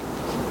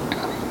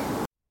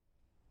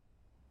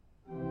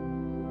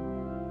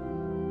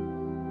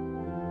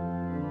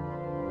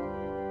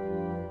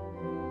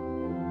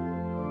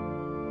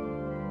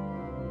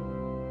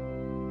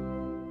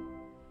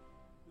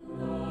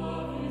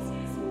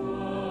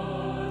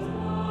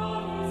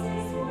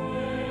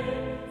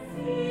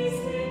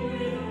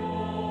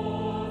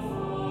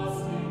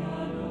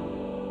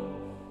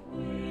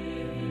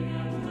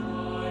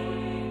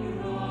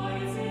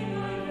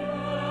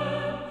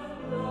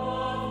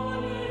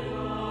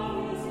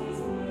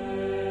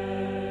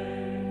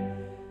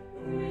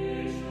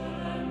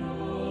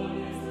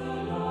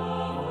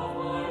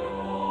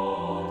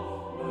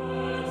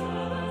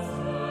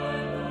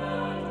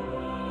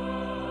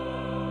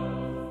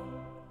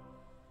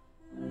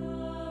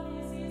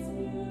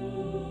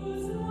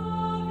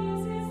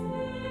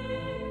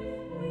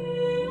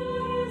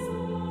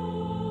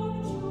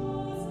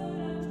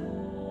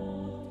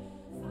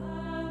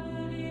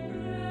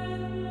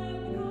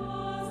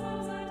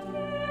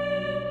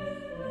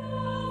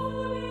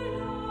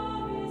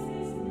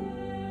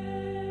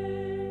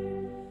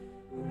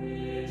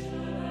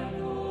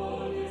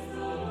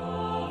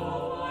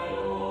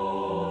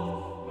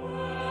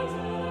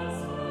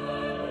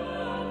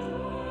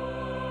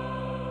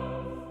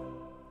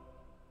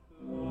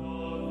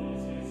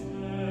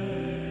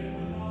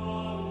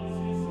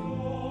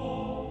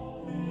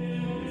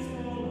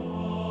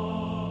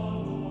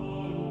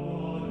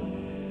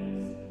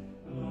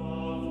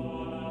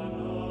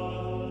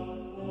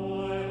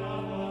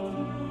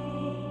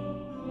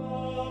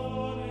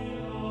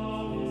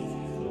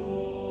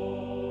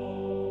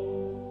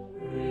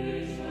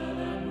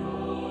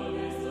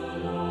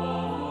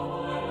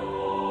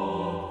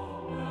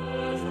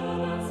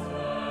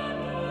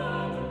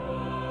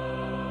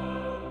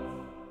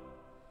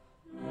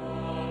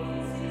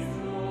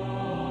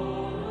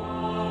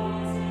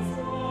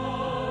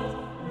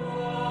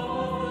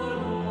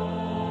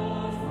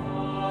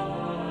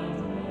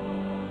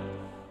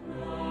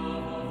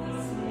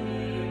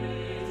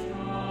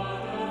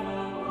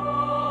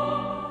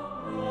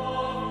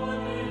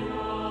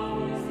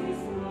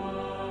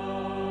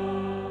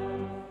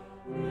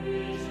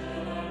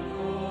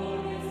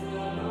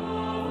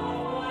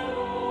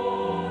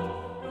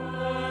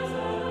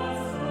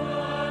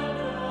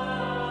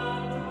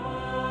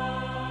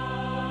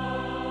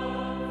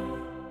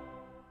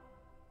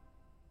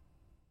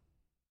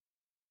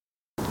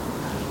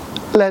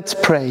 Let's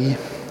pray.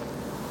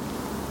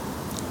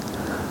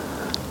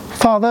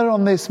 Father,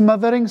 on this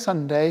Mothering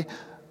Sunday,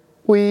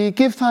 we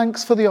give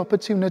thanks for the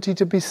opportunity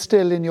to be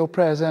still in your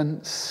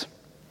presence.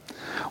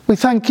 We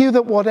thank you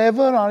that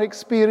whatever our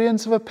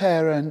experience of a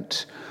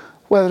parent,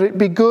 whether it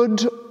be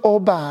good or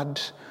bad,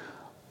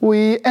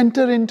 we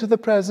enter into the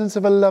presence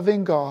of a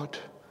loving God,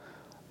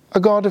 a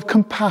God of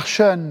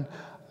compassion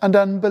and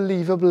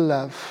unbelievable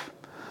love,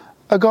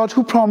 a God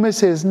who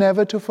promises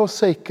never to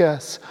forsake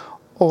us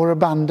or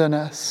abandon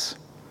us.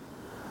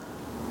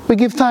 We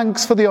give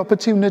thanks for the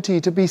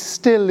opportunity to be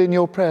still in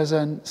your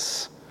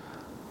presence.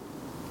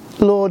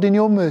 Lord, in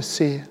your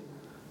mercy,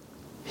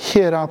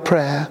 hear our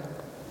prayer.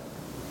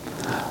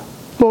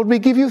 Lord, we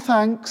give you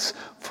thanks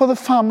for the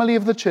family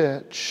of the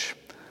church,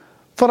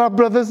 for our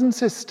brothers and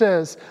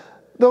sisters,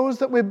 those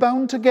that we're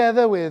bound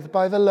together with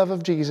by the love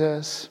of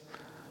Jesus,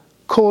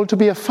 called to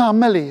be a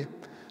family,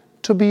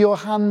 to be your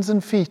hands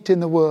and feet in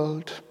the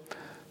world,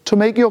 to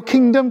make your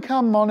kingdom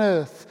come on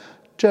earth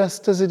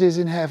just as it is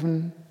in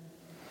heaven.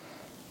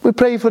 We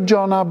pray for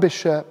John, our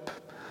bishop,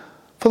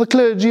 for the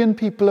clergy and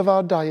people of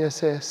our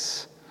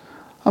diocese,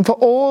 and for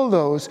all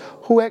those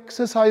who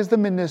exercise the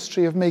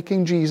ministry of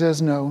making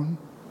Jesus known.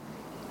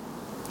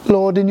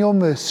 Lord, in your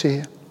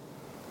mercy,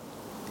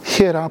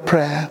 hear our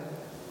prayer.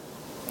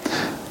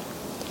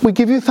 We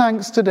give you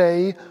thanks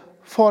today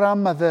for our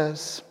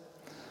mothers,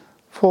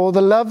 for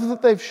the love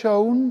that they've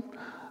shown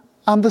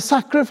and the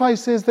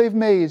sacrifices they've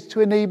made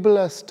to enable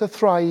us to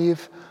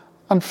thrive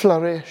and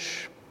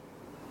flourish.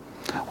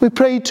 We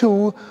pray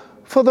too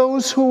for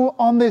those who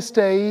on this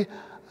day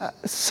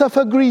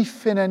suffer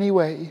grief in any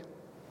way,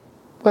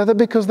 whether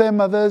because their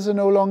mothers are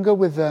no longer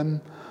with them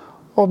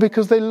or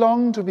because they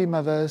long to be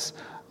mothers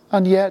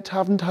and yet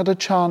haven't had a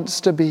chance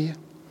to be.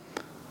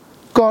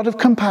 God of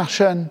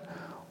compassion,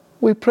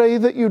 we pray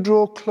that you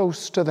draw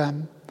close to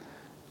them.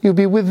 You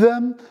be with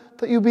them,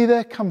 that you be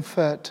their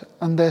comfort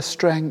and their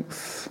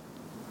strength.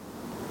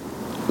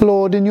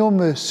 Lord, in your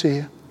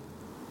mercy,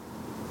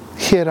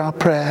 hear our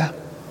prayer.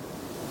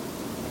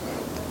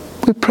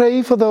 We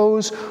pray for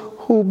those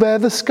who bear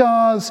the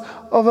scars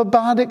of a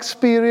bad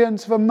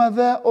experience of a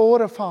mother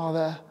or a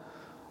father,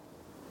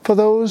 for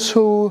those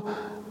who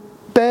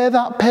bear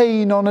that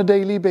pain on a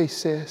daily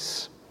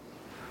basis.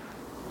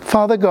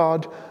 Father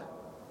God,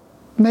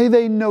 may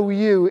they know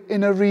you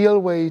in a real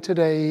way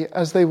today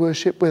as they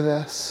worship with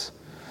us.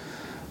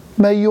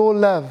 May your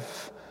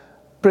love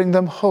bring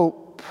them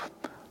hope,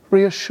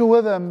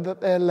 reassure them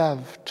that they're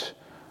loved,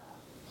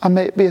 and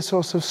may it be a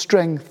source of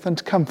strength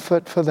and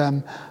comfort for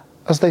them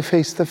as they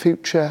face the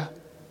future.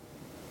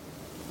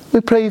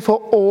 We pray for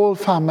all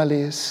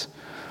families,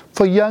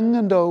 for young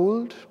and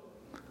old.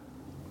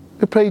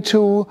 We pray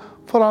too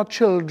for our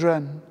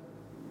children,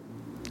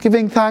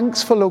 giving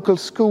thanks for local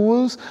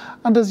schools,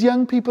 and as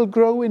young people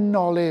grow in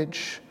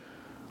knowledge,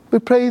 we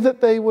pray that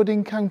they would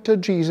encounter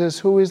Jesus,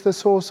 who is the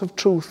source of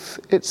truth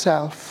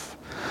itself,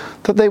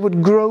 that they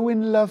would grow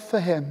in love for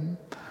him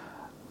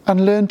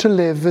and learn to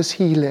live as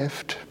he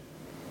lived.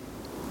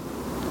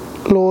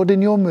 Lord,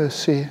 in your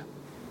mercy,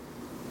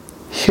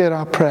 hear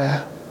our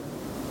prayer.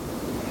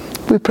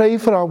 We pray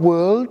for our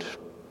world,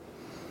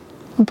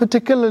 and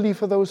particularly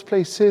for those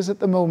places at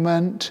the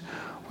moment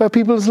where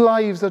people's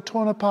lives are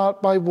torn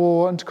apart by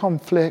war and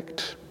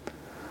conflict.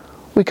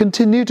 We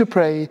continue to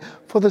pray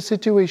for the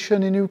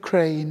situation in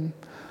Ukraine,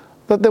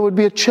 that there would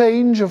be a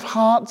change of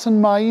hearts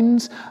and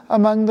minds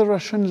among the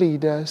Russian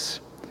leaders.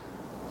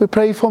 We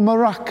pray for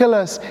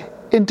miraculous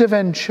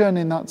intervention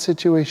in that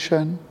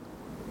situation.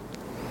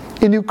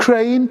 In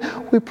Ukraine,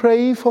 we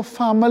pray for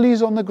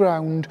families on the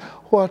ground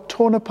who are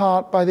torn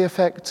apart by the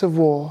effects of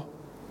war.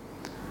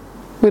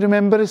 We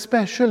remember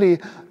especially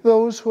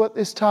those who at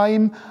this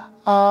time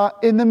are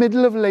in the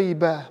middle of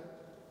labour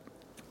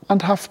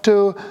and have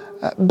to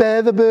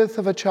bear the birth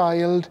of a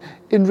child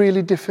in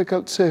really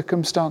difficult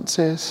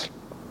circumstances.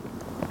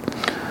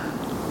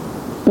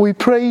 We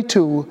pray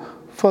too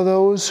for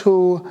those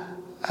who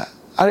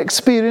are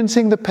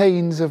experiencing the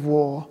pains of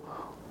war,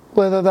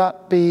 whether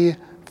that be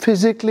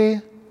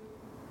physically,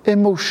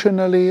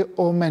 emotionally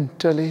or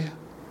mentally.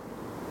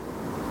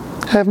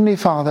 Heavenly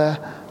Father,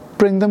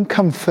 bring them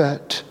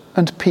comfort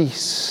and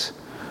peace,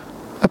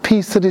 a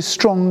peace that is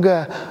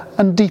stronger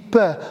and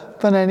deeper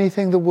than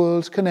anything the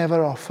world can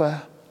ever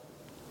offer.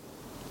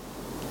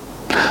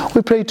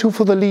 We pray too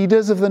for the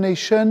leaders of the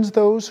nations,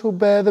 those who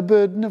bear the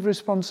burden of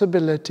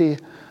responsibility,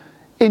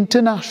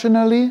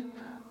 internationally,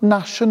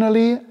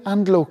 nationally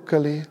and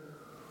locally.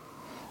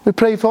 We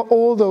pray for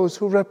all those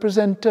who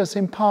represent us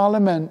in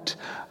Parliament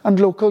and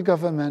local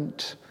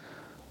government,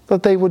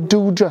 that they would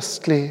do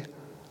justly,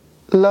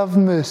 love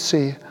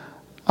mercy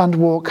and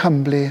walk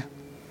humbly.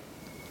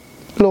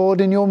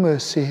 Lord, in your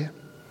mercy,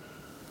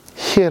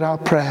 hear our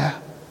prayer.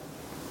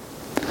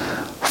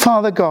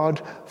 Father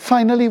God,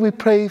 finally we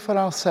pray for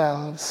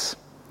ourselves.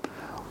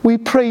 We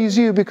praise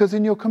you because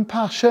in your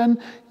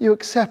compassion you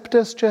accept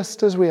us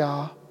just as we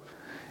are.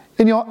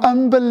 In your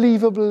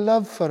unbelievable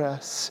love for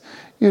us,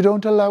 you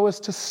don't allow us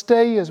to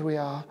stay as we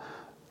are,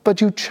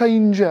 but you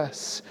change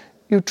us,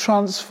 you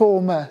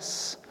transform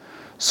us,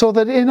 so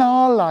that in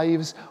our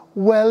lives,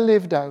 well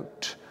lived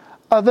out,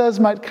 others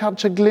might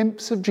catch a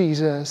glimpse of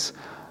Jesus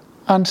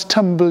and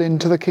tumble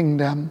into the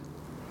kingdom.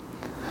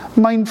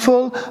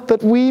 Mindful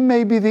that we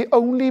may be the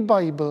only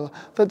Bible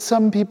that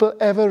some people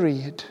ever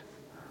read,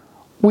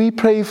 we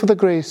pray for the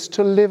grace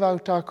to live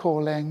out our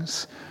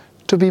callings,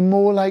 to be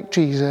more like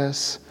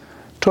Jesus,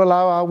 to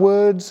allow our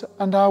words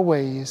and our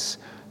ways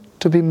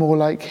to be more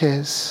like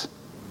his.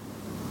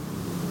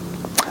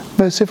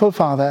 Merciful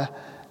Father,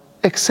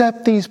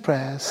 accept these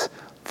prayers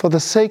for the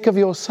sake of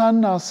your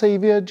Son, our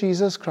Saviour,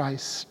 Jesus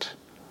Christ.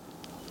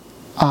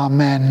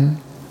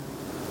 Amen.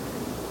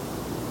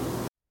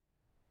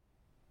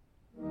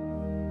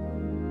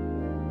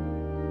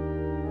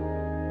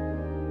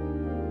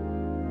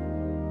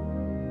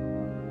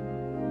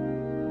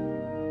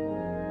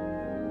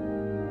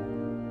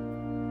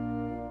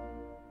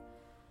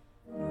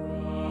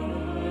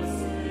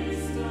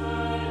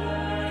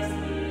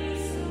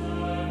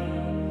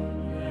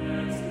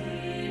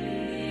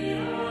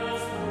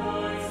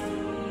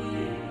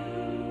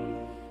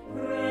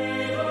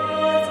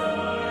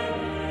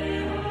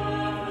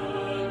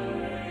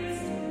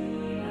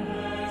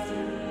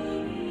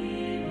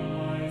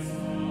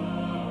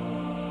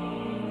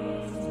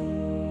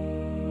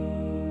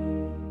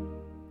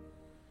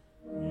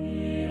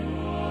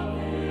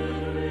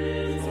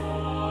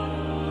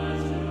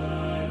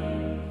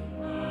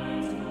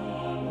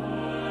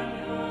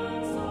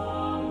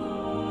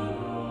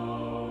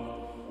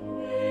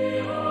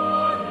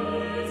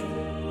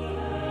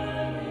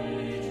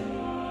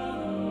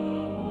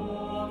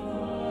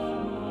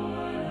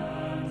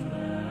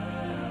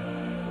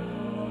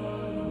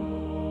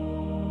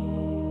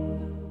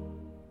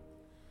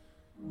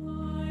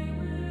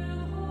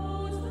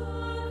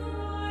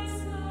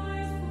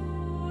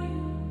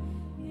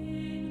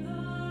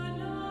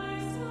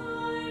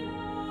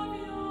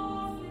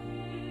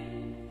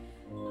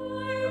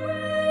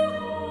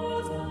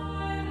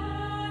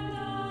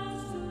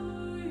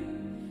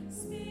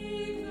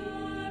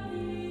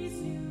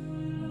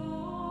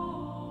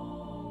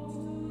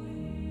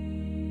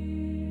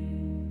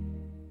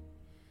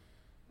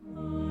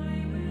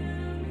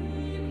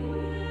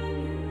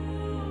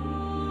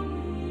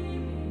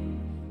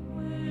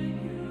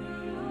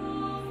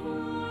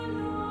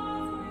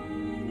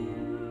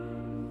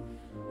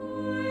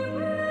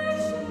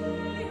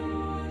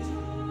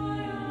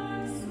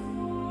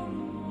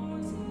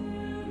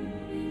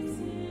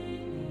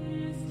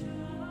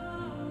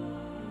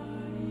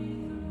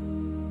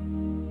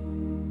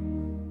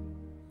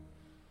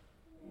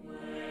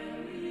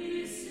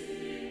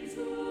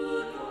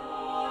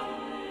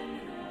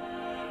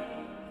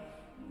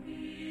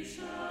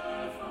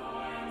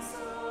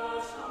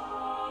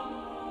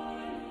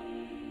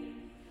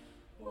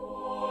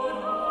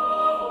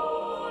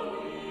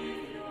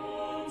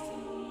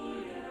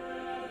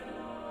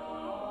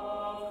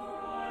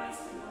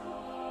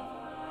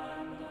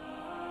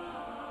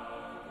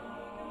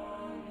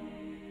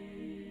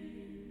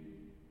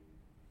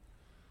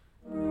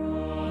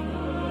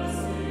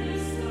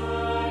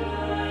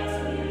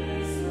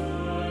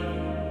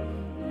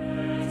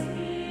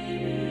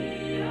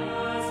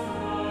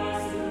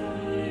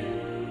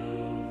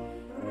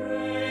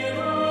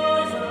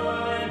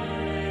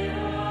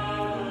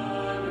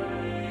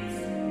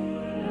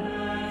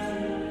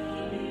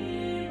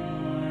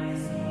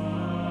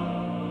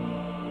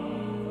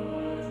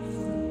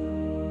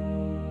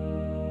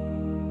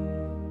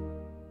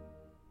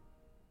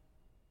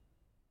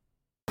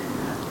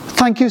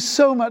 Thank you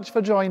so much for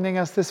joining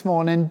us this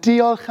morning.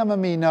 Diolch am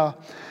ymuno.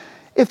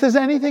 If there's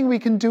anything we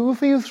can do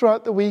for you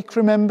throughout the week,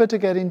 remember to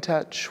get in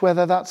touch.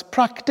 Whether that's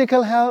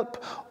practical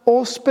help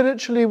or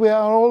spiritually, we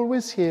are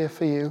always here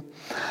for you.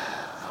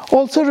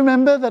 Also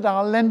remember that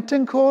our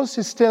Lenten course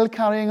is still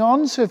carrying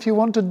on, so if you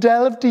want to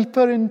delve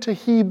deeper into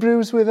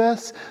Hebrews with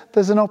us,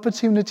 there's an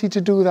opportunity to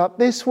do that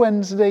this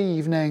Wednesday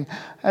evening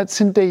at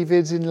St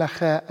David's in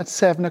Loughor at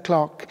 7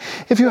 o'clock.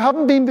 If you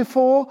haven't been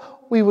before,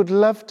 we would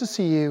love to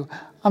see you,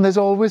 and there's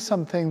always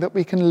something that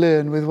we can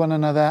learn with one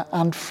another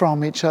and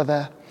from each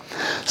other.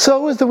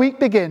 So as the week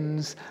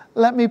begins,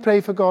 let me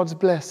pray for God's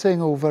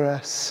blessing over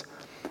us.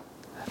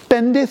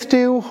 Bendith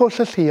Duw holl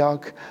y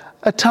lluog,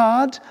 y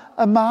tad,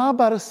 y mab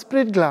a'r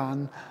ysbryd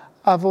glân,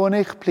 a fo'n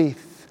eich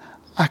plith,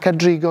 ac a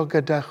drigo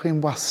gyda chwi'n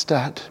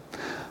wastad.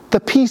 The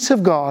peace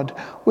of God,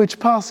 which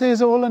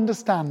passes all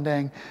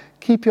understanding,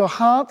 keep your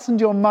hearts and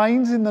your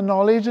minds in the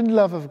knowledge and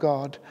love of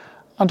God,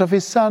 and of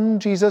his Son,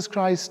 Jesus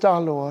Christ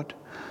our Lord.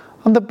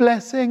 And the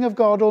blessing of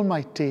God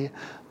Almighty,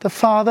 the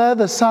Father,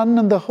 the Son,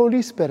 and the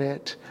Holy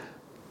Spirit,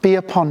 be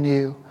upon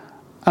you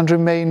and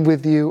remain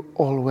with you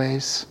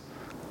always.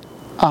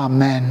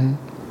 Amen.